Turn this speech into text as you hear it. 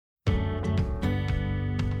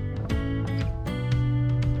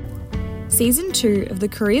Season 2 of the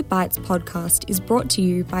Career Bites podcast is brought to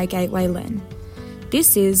you by Gateway Len.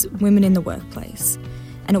 This is Women in the Workplace,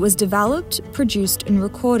 and it was developed, produced and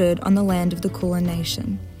recorded on the land of the Kulin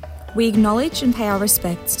Nation. We acknowledge and pay our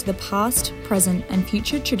respects to the past, present and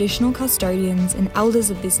future traditional custodians and elders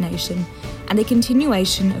of this nation and the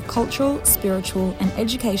continuation of cultural, spiritual and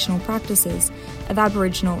educational practices of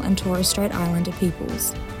Aboriginal and Torres Strait Islander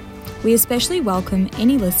peoples. We especially welcome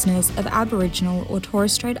any listeners of Aboriginal or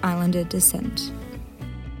Torres Strait Islander descent.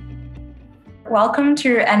 Welcome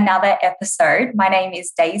to another episode. My name is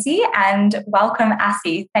Daisy and welcome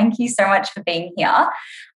Assi. Thank you so much for being here.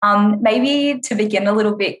 Maybe to begin a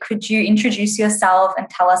little bit, could you introduce yourself and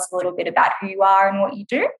tell us a little bit about who you are and what you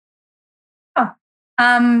do?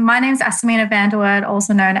 My name is Assamina Vanderwoord,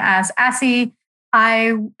 also known as Assi.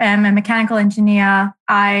 I am a mechanical engineer.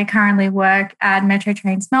 I currently work at Metro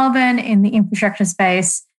Trains Melbourne in the infrastructure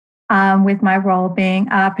space, with my role being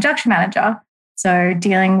a production manager, so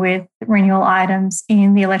dealing with renewal items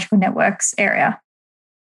in the electrical networks area.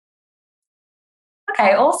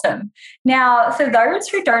 Okay, awesome. Now, for those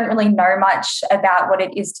who don't really know much about what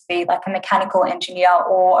it is to be like a mechanical engineer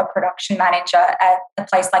or a production manager at a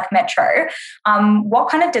place like Metro, what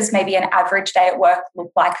kind of does maybe an average day at work look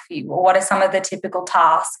like for you? Or what are some of the typical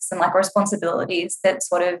tasks and like responsibilities that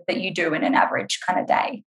you do in an average kind of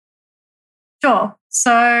day? Sure.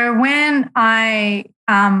 So when I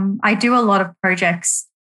do a lot of projects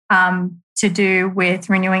to do with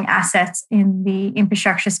renewing assets in the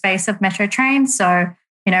infrastructure space of Metro Trains. So,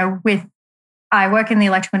 I work in the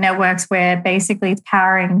electrical networks where basically it's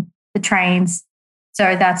powering the trains.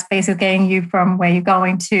 So that's basically getting you from where you're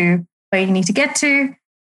going to where you need to get to.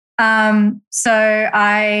 So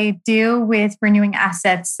I deal with renewing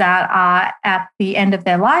assets that are at the end of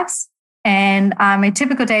their lives. And a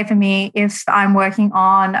typical day for me, if I'm working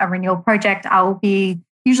on a renewal project, I will be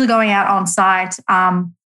usually going out on site,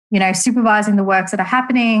 supervising the works that are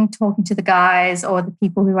happening, talking to the guys or the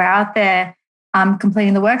people who are out there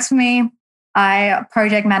completing the works for me. I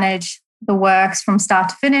project manage the works from start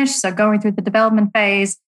to finish. So going through the development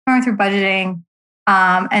phase, going through budgeting,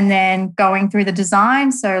 and then going through the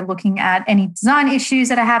design. So looking at any design issues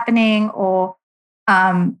that are happening or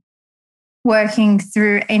working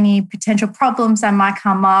through any potential problems that might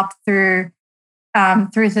come up through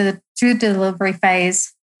the delivery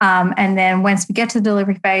phase. And then once we get to the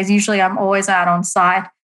delivery phase, usually I'm always out on site,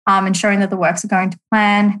 ensuring that the works are going to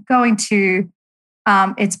plan, going to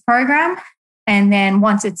its program. And then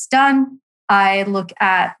once it's done, I look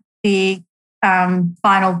at the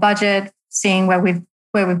final budget, seeing where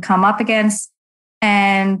we've come up against,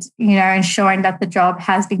 and ensuring that the job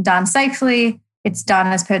has been done safely, it's done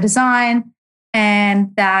as per design,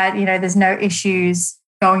 and that there's no issues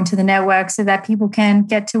going to the network so that people can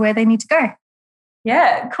get to where they need to go.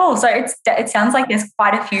 Yeah, cool. So it sounds like there's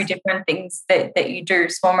quite a few different things that you do.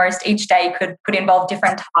 So almost each day could involve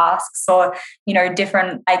different tasks or,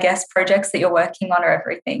 different, projects that you're working on or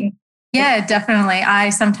everything. Yeah, definitely.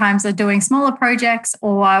 I sometimes are doing smaller projects,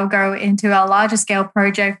 or I'll go into a larger scale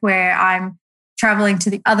project where I'm traveling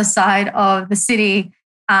to the other side of the city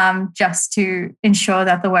just to ensure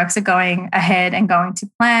that the works are going ahead and going to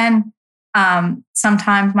plan.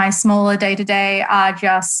 Sometimes my smaller day-to-day are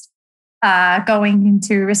just going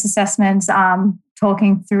into risk assessments,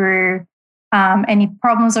 talking through any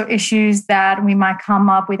problems or issues that we might come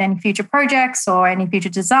up with any future projects or any future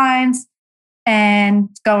designs, and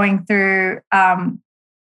going through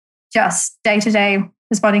just day-to-day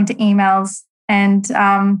responding to emails, and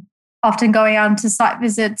often going out to site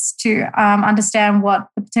visits to understand what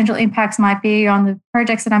the potential impacts might be on the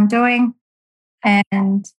projects that I'm doing.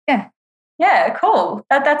 And yeah. Yeah, cool.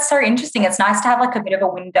 That's so interesting. It's nice to have like a bit of a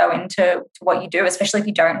window into what you do, especially if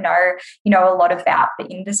you don't know, a lot about the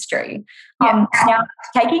industry. Yeah. Now,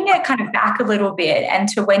 taking it kind of back a little bit and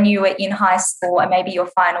to when you were in high school and maybe your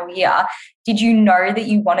final year, did you know that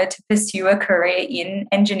you wanted to pursue a career in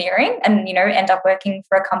engineering and, end up working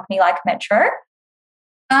for a company like Metro?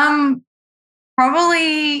 Probably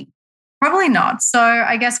not. So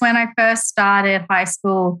I guess when I first started high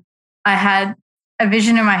school, I had a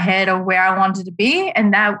vision in my head of where I wanted to be,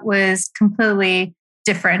 and that was completely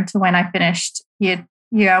different to when I finished when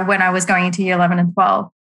I was going into year 11 and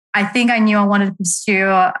 12. I think I knew I wanted to pursue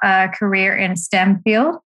a career in a STEM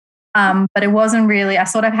field, but it wasn't really. I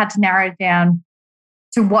sort of had to narrow it down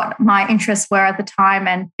to what my interests were at the time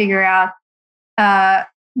and figure out,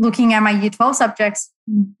 looking at my year 12 subjects,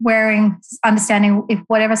 understanding if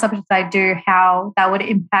whatever subjects I do, how that would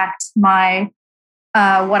impact my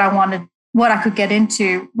what I could get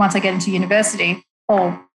into once I get into university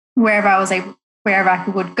or wherever I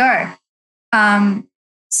could go.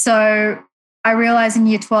 So I realized in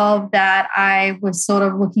year 12 that I was sort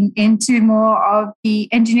of looking into more of the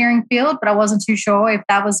engineering field, but I wasn't too sure if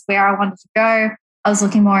that was where I wanted to go. I was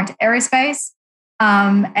looking more into aerospace.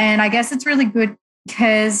 And I guess it's really good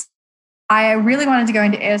because I really wanted to go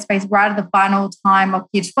into aerospace right at the final time of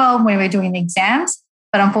year 12 when we were doing the exams.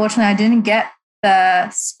 But unfortunately, I didn't get the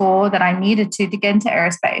score that I needed to get into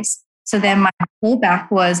aerospace. So then my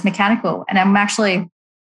fallback was mechanical. And I'm actually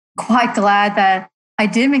quite glad that I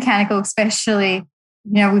did mechanical, especially,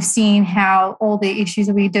 we've seen how all the issues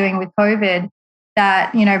that we're doing with COVID,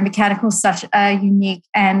 that, mechanical is such a unique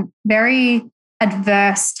and very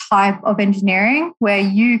adverse type of engineering where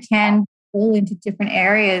you can fall into different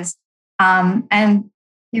areas. And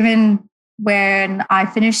even when I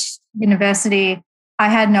finished university, I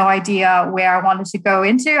had no idea where I wanted to go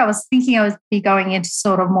into. I was thinking I would be going into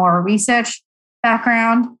sort of more a research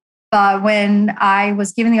background. But when I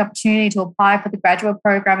was given the opportunity to apply for the graduate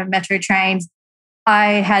program in Metro Trains,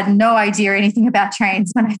 I had no idea anything about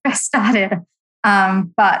trains when I first started.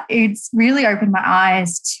 But it's really opened my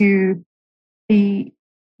eyes to the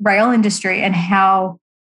rail industry and how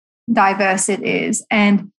diverse it is.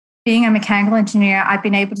 And being a mechanical engineer, I've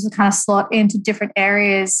been able to kind of slot into different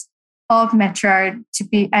areas of Metro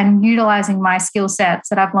and utilizing my skill sets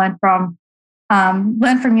that I've learned from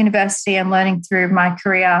university and learning through my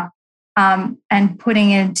career, and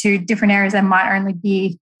putting into different areas that might only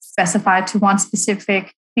be specified to one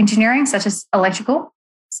specific engineering, such as electrical.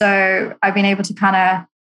 So I've been able to kind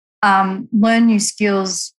of learn new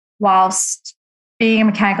skills whilst being a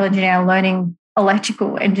mechanical engineer, learning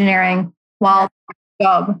electrical engineering while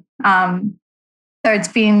job. So it's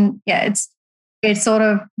been, it's sort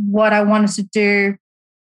of what I wanted to do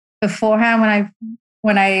beforehand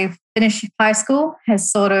when I finished high school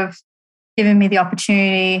has sort of given me the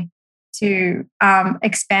opportunity to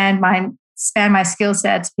expand my skill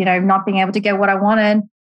sets. Not being able to get what I wanted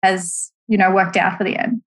has worked out in the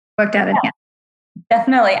end.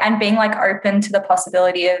 Definitely. And being open to the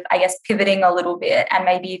possibility of, I guess, pivoting a little bit. And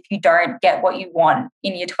maybe if you don't get what you want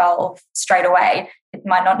in year 12 straight away, it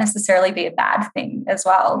might not necessarily be a bad thing as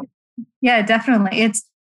well. Yeah, definitely.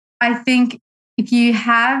 I think if you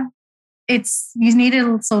need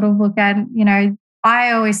to sort of look at,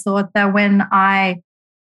 I always thought that when I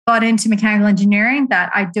got into mechanical engineering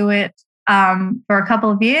that I do it for a couple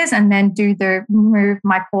of years and then move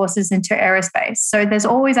my courses into aerospace. So there's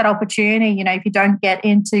always that opportunity, if you don't get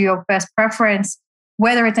into your first preference,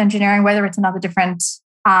 whether it's engineering, whether it's another different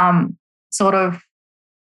sort of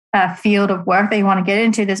field of work that you want to get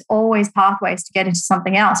into, there's always pathways to get into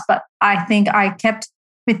something else. But I think I kept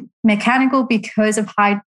with mechanical because of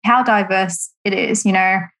how diverse it is.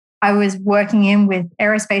 I was working with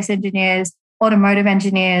aerospace engineers, automotive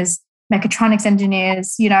engineers, mechatronics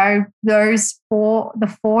engineers, the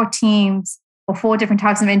four teams or four different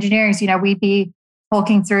types of engineering, we'd be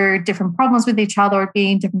talking through different problems with each other, or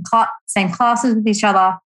being different same classes with each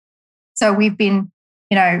other. So we've been,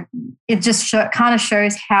 it just kind of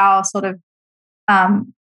shows how sort of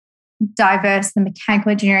diverse the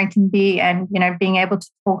mechanical engineering can be, and, being able to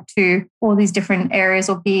talk to all these different areas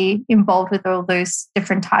or be involved with all those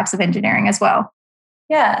different types of engineering as well.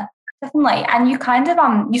 Yeah. Definitely. And you kind of,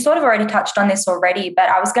 you sort of already touched on this already, but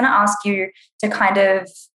I was going to ask you to kind of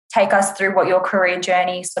take us through what your career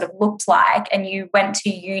journey sort of looked like. And you went to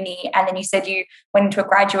uni and then you said you went into a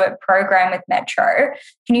graduate program with Metro.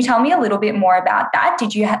 Can you tell me a little bit more about that?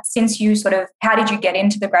 How did you get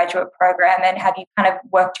into the graduate program, and have you kind of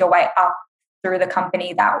worked your way up through the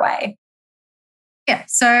company that way? Yeah.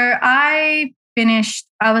 So I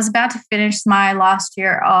was about to finish my last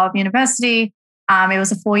year of university. It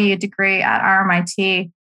was a 4-year degree at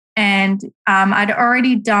RMIT, and I'd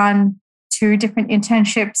already done 2 different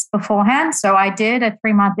internships beforehand. So I did a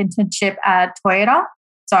 3-month internship at Toyota.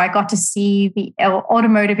 So I got to see the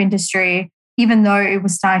automotive industry, even though it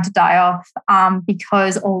was starting to die off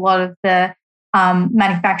because a lot of the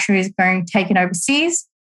manufacturing is being taken overseas.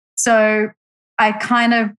 So I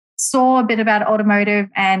kind of saw a bit about automotive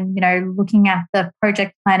and, looking at the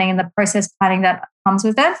project planning and the process planning that comes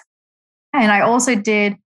with it. And I also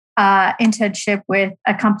did an internship with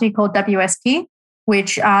a company called WSP,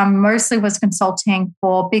 which mostly was consulting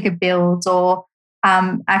for bigger builds, or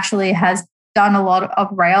actually has done a lot of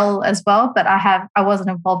rail as well. But I wasn't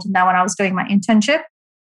involved in that when I was doing my internship.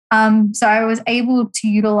 So I was able to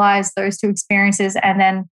utilize those 2 experiences and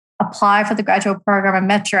then apply for the graduate program at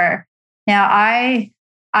Metro. Now, I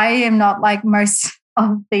am not like most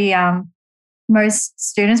of the most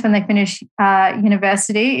students when they finish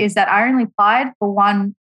university, is that I only applied for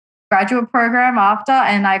one graduate program after,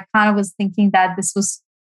 and I kind of was thinking that this was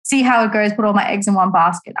see how it goes, put all my eggs in one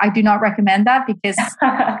basket. I do not recommend that because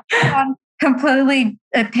I'm completely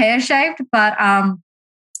pear-shaped, but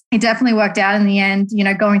it definitely worked out in the end,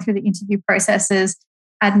 going through the interview processes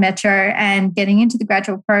at Metro and getting into the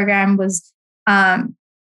graduate program was,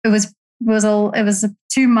 it was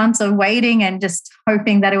 2 months of waiting and just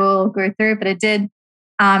hoping that it will go through, but it did.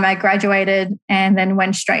 I graduated and then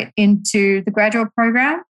went straight into the graduate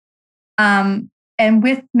program. And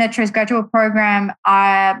with Metro's graduate program,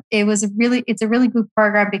 it's a really good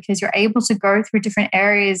program because you're able to go through different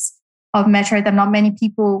areas of Metro that not many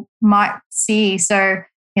people might see. So,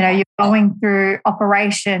 you're going through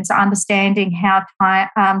operations, understanding how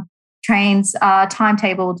trains are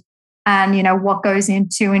timetabled, and what goes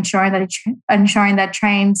into ensuring that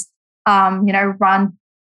trains run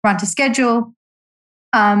to schedule.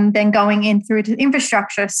 Then going in through to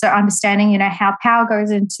infrastructure, so understanding how power goes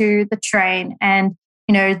into the train, and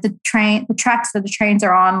the tracks that the trains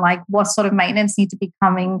are on, like what sort of maintenance need to be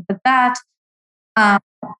coming for that.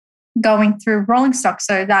 Going through rolling stock,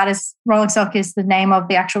 so rolling stock is the name of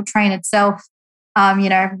the actual train itself.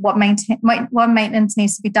 What maintenance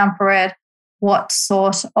needs to be done for it, what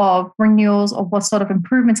sort of renewals or what sort of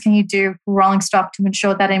improvements can you do for rolling stock to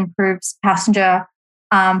ensure that it improves passenger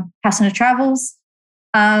travels.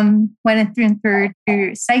 Went through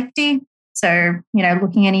to safety. So,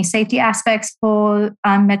 looking at any safety aspects for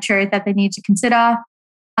Metro that they need to consider,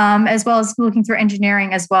 as well as looking through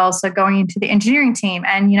engineering as well. So going into the engineering team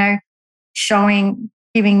and, showing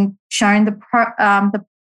the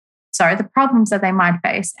problems that they might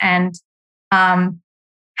face and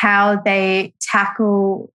how they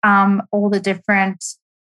tackle all the different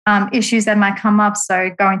issues that might come up. So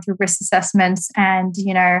going through risk assessments and,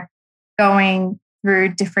 going through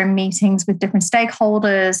different meetings with different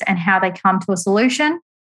stakeholders and how they come to a solution.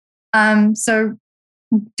 So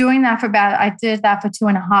doing that I did that for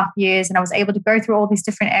 2.5 years, and I was able to go through all these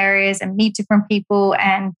different areas and meet different people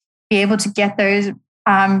and be able to get those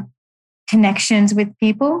connections with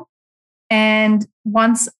people. And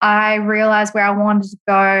once I realized where I wanted to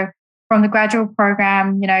go from the graduate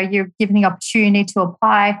program, you're given the opportunity to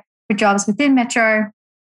apply for jobs within Metro.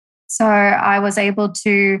 So I was able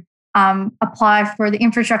to apply for the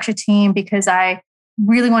infrastructure team because I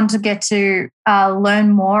really wanted to get to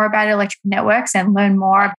learn more about electrical networks and learn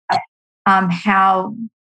more about how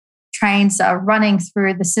trains are running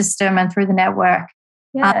through the system and through the network.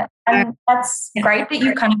 Yeah, and that's great that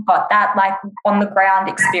you kind of got that like on the ground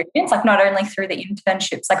experience, like not only through the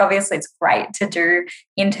internships, like obviously it's great to do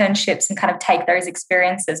internships and kind of take those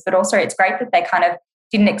experiences, but also it's great that they kind of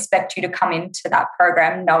didn't expect you to come into that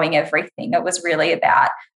program knowing everything. It was really about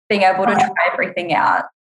being able to try everything out.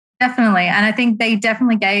 Definitely. And I think they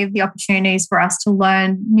definitely gave the opportunities for us to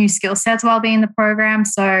learn new skill sets while being in the program.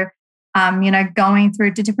 So, going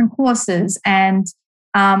through to different courses and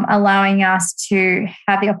allowing us to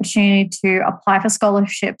have the opportunity to apply for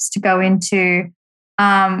scholarships to go into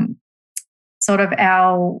sort of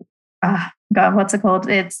our, what's it called?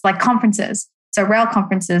 It's like conferences. So rail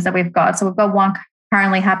conferences that we've got. So we've got one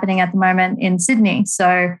currently happening at the moment in Sydney.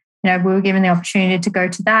 So, we were given the opportunity to go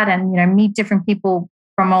to that and, meet different people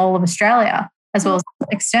from all of Australia as well as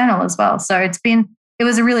external as well. So it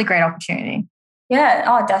was a really great opportunity. Yeah,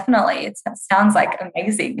 oh, definitely. It sounds like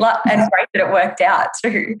amazing and great that it worked out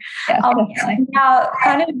too. Yeah, now,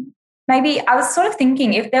 kind of maybe I was sort of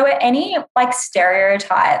thinking if there were any like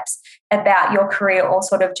stereotypes about your career or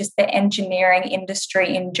sort of just the engineering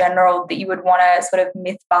industry in general that you would want to sort of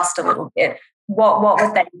myth bust a little bit, what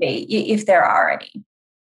would they be if there are any?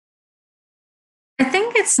 I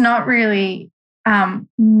think it's not really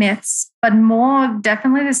myths, but more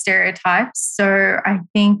definitely the stereotypes. So I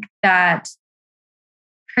think that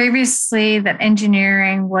previously that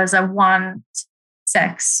engineering was a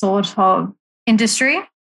one-sex sort of industry,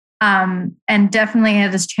 and definitely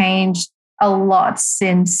it has changed a lot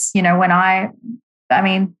since, when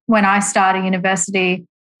I started university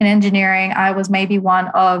in engineering, I was maybe one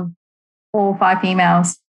of 4 or 5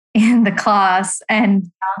 females in the class, and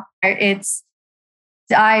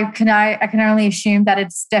I can only assume that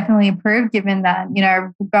it's definitely improved, given that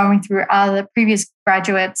going through other previous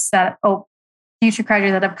graduates or future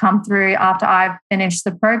graduates that have come through after I've finished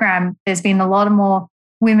the program. There's been a lot of more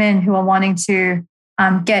women who are wanting to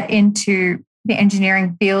get into the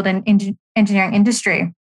engineering field and engineering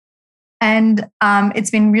industry, and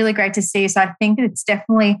it's been really great to see. So I think it's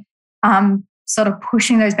definitely sort of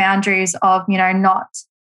pushing those boundaries of not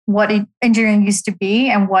what engineering used to be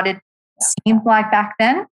and what it seemed like back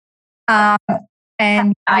then,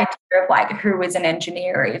 and the idea of like who is an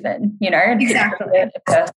engineer, even exactly the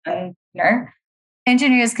person,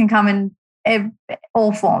 engineers can come in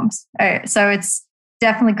all forms. So it's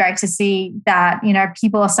definitely great to see that,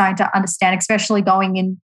 people are starting to understand, especially going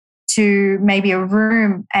into maybe a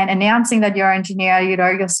room and announcing that you're an engineer,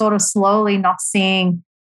 you're sort of slowly not seeing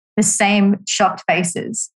the same shocked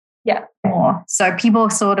faces. Yeah. More. So people are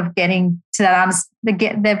sort of getting to that. They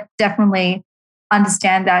definitely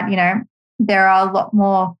understand that, there are a lot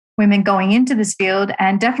more women going into this field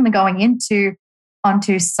and definitely going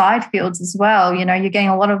onto side fields as well. You're getting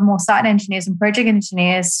a lot of more site engineers and project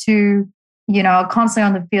engineers who, are constantly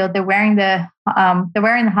on the field. They're wearing the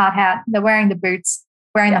hard hat, they're wearing the boots,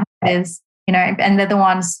 wearing the hires, and they're the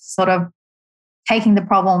ones sort of taking the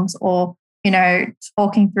problems or,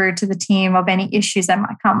 talking through to the team of any issues that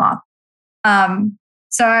might come up.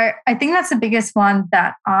 So I think that's the biggest one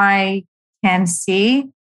that I can see,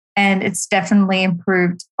 and it's definitely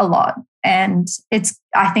improved a lot. And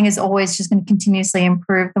I think it's always just going to continuously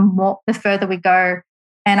improve the further we go.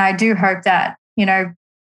 And I do hope that,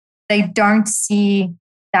 they don't see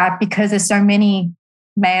that because there's so many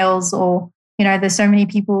males or, there's so many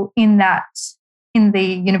people in the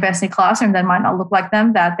university classroom that might not look like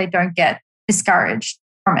them, that they don't get discouraged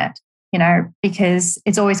from it, because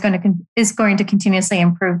it's always going to continuously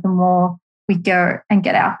improve the more we go and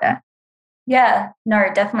get out there. Yeah, no,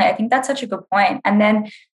 definitely. I think that's such a good point. And then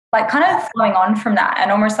kind of flowing on from that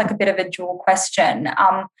and almost like a bit of a dual question,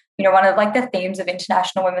 one of the themes of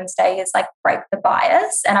International Women's Day is break the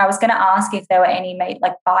bias. And I was going to ask if there were any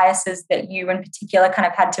biases that you in particular kind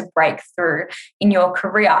of had to break through in your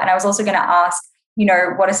career. And I was also going to ask,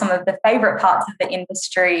 what are some of the favorite parts of the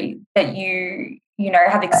industry that you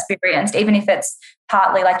have experienced, even if it's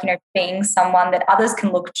partly being someone that others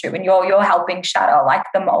can look to and you're helping shatter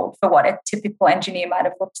the mold for what a typical engineer might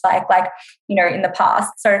have looked like in the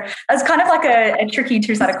past. So that's kind of a tricky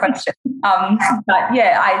two-sided question. But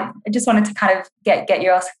yeah, I just wanted to kind of get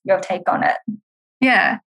your take on it.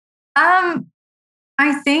 Yeah. I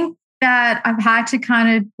think that I've had to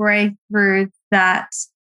kind of break through that,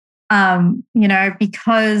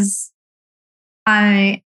 because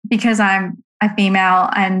I'm a female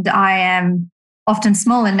and I am often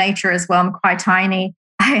small in nature as well. I'm quite tiny.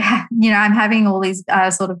 I'm having all these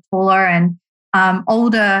sort of taller and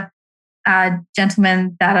older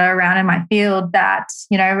gentlemen that are around in my field that,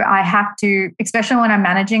 I have to, especially when I'm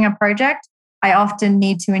managing a project, I often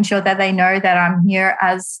need to ensure that they know that I'm here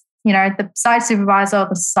as, the site supervisor or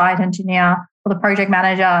the site engineer or the project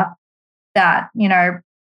manager that,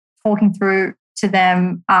 talking through to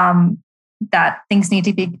them that things need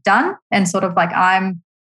to be done and sort of I'm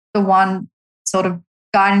the one sort of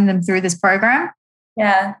guiding them through this program.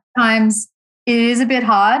 Yeah. Sometimes it is a bit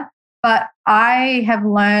hard, but I have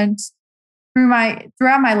learned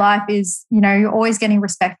throughout my life is, you're always getting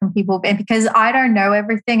respect from people. And because I don't know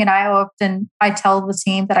everything and I tell the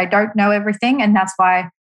team that I don't know everything. And that's why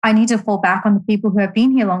I need to fall back on the people who have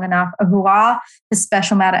been here long enough or who are the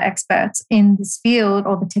special matter experts in this field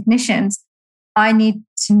or the technicians. I need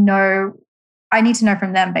to know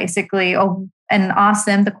from them basically, and ask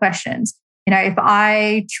them the questions. If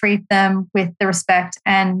I treat them with the respect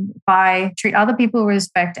and if I treat other people with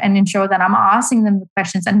respect and ensure that I'm asking them the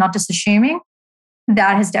questions and not just assuming,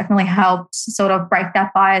 that has definitely helped sort of break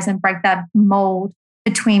that bias and break that mold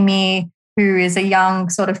between me, who is a young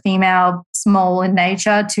sort of female, small in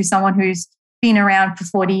nature, to someone who's been around for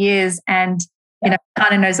 40 years and,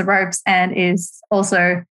 kind of knows the ropes and is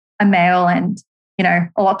also a male and, a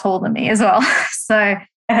lot taller than me as well. So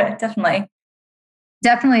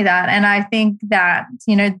definitely that. And I think that,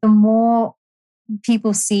 the more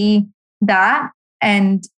people see that,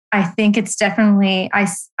 and I think it's definitely,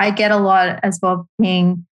 I get a lot as well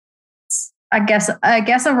being, I guess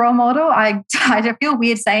a role model. I feel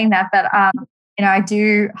weird saying that, but I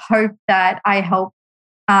do hope that I help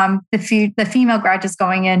the female graduates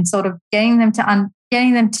going in, sort of getting them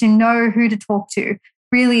to know who to talk to.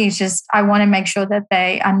 Really, it's just I want to make sure that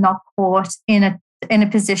they are not caught in a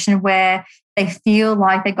position where they feel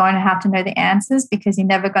like they're going to have to know the answers, because you're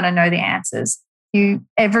never going to know the answers. There's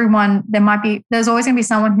always going to be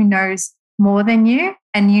someone who knows more than you,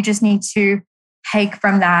 and you just need to take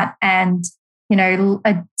from that and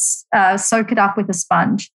soak it up with a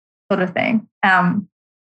sponge, sort of thing.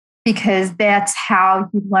 Because that's how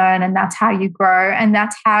you learn and that's how you grow and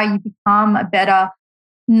that's how you become a better,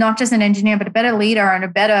 not just an engineer, but a better leader and a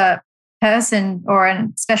better person or a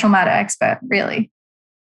special matter expert, really.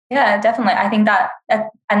 Yeah, definitely. I think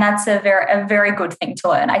that's a very good thing to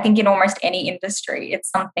learn. I think in almost any industry,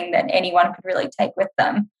 it's something that anyone could really take with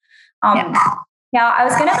them. Now, I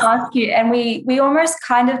was going to ask you, and we almost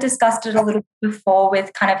kind of discussed it a little bit before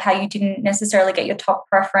with kind of how you didn't necessarily get your top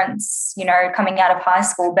preference, coming out of high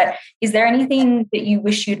school, but is there anything that you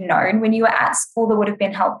wish you'd known when you were at school that would have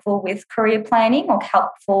been helpful with career planning or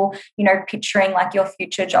helpful, picturing like your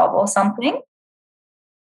future job or something?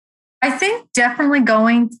 I think definitely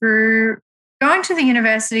going to the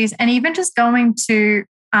universities and even just going to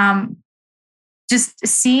just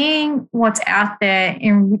seeing what's out there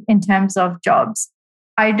in terms of jobs.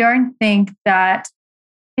 I don't think that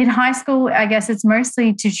in high school, I guess it's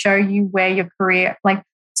mostly to show you where your career, like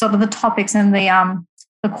sort of the topics and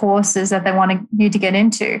the courses that they want you to get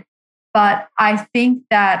into. But I think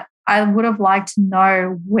that I would have liked to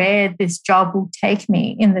know where this job will take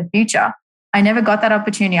me in the future. I never got that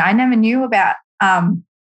opportunity. I never knew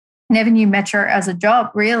Metro as a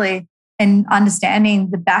job really, and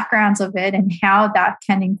understanding the backgrounds of it and how that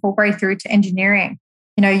can incorporate through to engineering.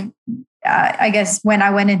 I guess when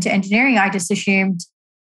I went into engineering, I just assumed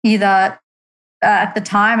either at the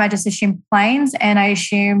time, I just assumed planes and I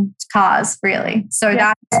assumed cars really. So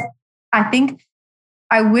I think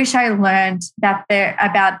I wish I learned that there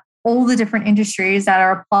about all the different industries that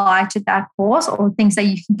are applied to that course or things that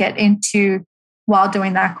you can get into while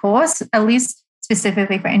doing that course, at least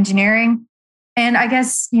specifically for engineering. And I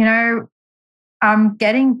guess,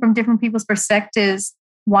 getting from different people's perspectives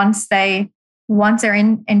once they're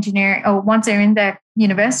in engineering or once they're in their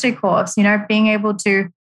university course, being able to,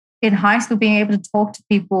 in high school, being able to talk to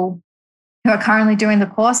people who are currently doing the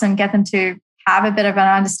course and get them to have a bit of an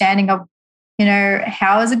understanding of,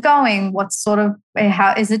 how is it going?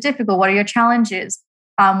 How is it difficult? What are your challenges?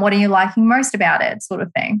 What are you liking most about it? Sort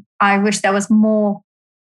of thing. I wish there was more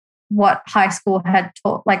what high school had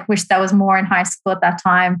taught, wish there was more in high school at that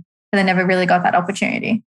time, but I never really got that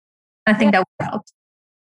opportunity. I think that would help.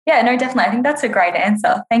 Yeah, no, definitely. I think that's a great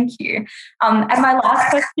answer. Thank you. And my last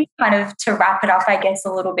question, kind of to wrap it up, I guess,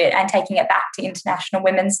 a little bit and taking it back to International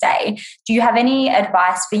Women's Day, do you have any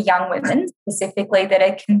advice for young women specifically that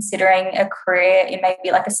are considering a career in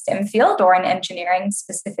maybe like a STEM field or in engineering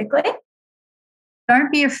specifically?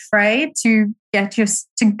 Don't be afraid to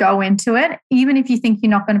go into it. Even if you think you're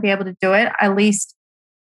not going to be able to do it, at least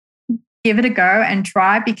give it a go and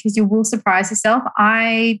try because you will surprise yourself.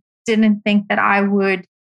 I didn't think that I would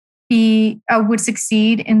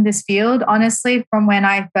succeed in this field, honestly, from when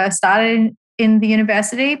I first started in the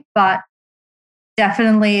university, but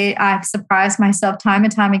definitely I've surprised myself time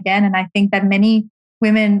and time again. And I think that many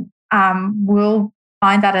women will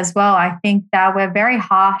find that as well. I think that we're very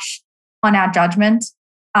harsh on our judgment,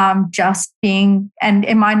 and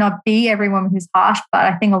it might not be every woman who's harsh, but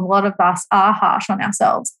I think a lot of us are harsh on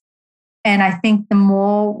ourselves. And I think the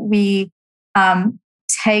more we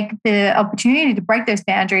take the opportunity to break those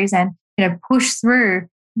boundaries and, push through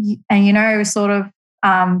and, sort of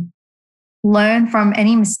learn from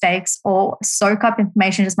any mistakes or soak up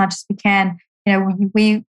information as much as we can,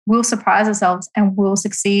 we will surprise ourselves and will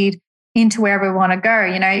succeed into wherever we want to go.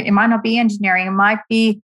 It might not be engineering. It might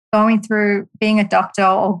be going through being a doctor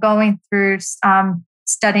or going through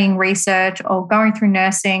studying research or going through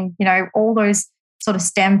nursing, all those sort of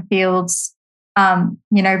STEM fields,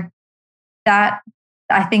 that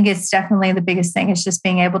I think it's definitely the biggest thing is just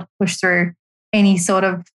being able to push through any sort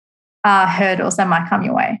of hurdles that might come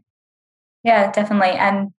your way. Yeah, definitely.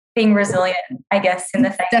 And being resilient, I guess, in the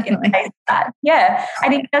face of that. Yeah, I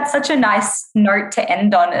think that's such a nice note to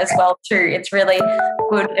end on as well, too. It's really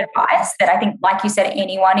good advice that I think, like you said,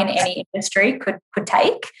 anyone in any industry could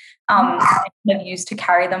take and use to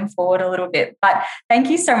carry them forward a little bit. But thank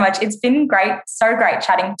you so much. It's been so great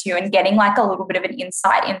chatting to you and getting like a little bit of an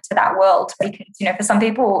insight into that world because, for some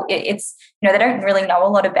people, it's, they don't really know a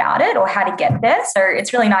lot about it or how to get there. So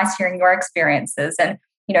it's really nice hearing your experiences and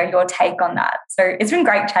your take on that. So it's been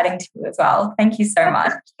great chatting to you as well. Thank you so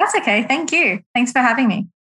much. That's okay. Thank you. Thanks for having me.